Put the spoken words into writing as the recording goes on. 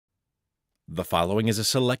The following is a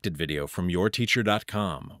selected video from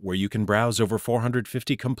YourTeacher.com, where you can browse over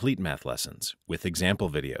 450 complete math lessons with example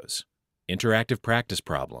videos, interactive practice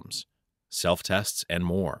problems, self-tests, and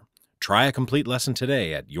more. Try a complete lesson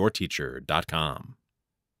today at YourTeacher.com.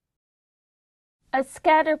 A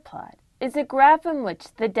scatter plot is a graph in which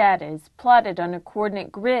the data is plotted on a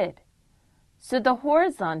coordinate grid. So the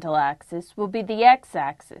horizontal axis will be the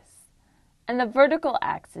x-axis, and the vertical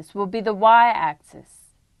axis will be the y-axis.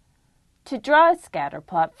 To draw a scatter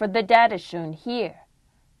plot for the data shown here,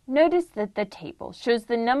 notice that the table shows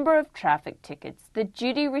the number of traffic tickets that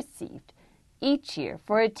Judy received each year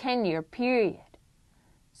for a 10-year period.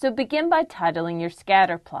 So begin by titling your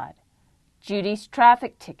scatter plot, Judy's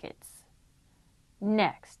Traffic Tickets.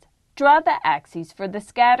 Next, draw the axes for the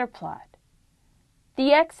scatter plot.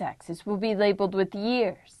 The x-axis will be labeled with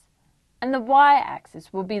years, and the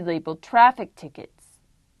y-axis will be labeled traffic tickets.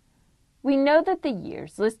 We know that the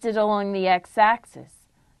years listed along the x-axis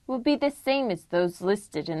will be the same as those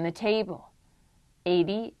listed in the table: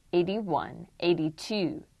 80, 81,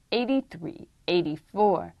 82, 83,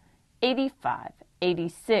 84, 85,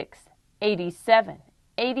 86, 87,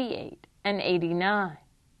 88, and 89.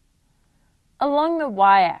 Along the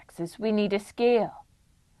y-axis, we need a scale.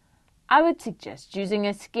 I would suggest using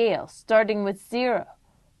a scale starting with 0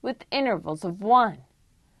 with intervals of 1.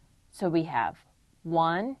 So we have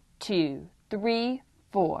 1, 2, 3,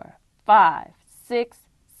 4, 5, 6,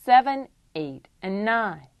 7, 8, and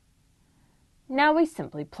 9. Now we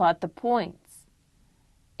simply plot the points.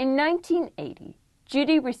 In 1980,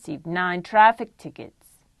 Judy received 9 traffic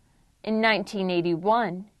tickets. In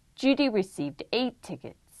 1981, Judy received 8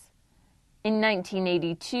 tickets. In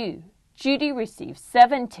 1982, Judy received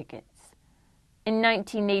 7 tickets. In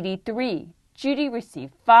 1983, Judy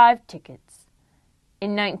received 5 tickets.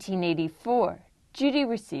 In 1984, Judy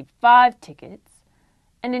received 5 tickets,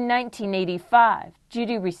 and in 1985,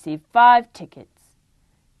 Judy received 5 tickets.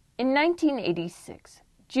 In 1986,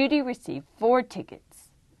 Judy received 4 tickets.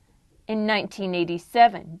 In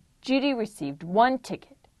 1987, Judy received 1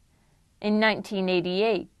 ticket. In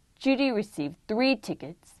 1988, Judy received 3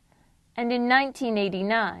 tickets, and in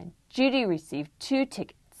 1989, Judy received 2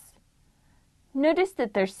 tickets. Notice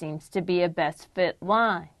that there seems to be a best fit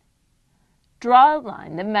line. Draw a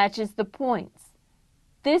line that matches the points.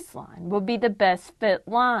 This line will be the best fit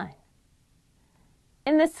line.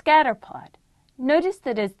 In the scatter plot, notice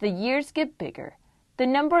that as the years get bigger, the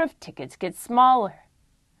number of tickets gets smaller.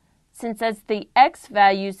 Since as the x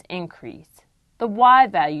values increase, the y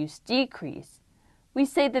values decrease, we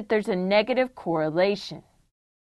say that there's a negative correlation.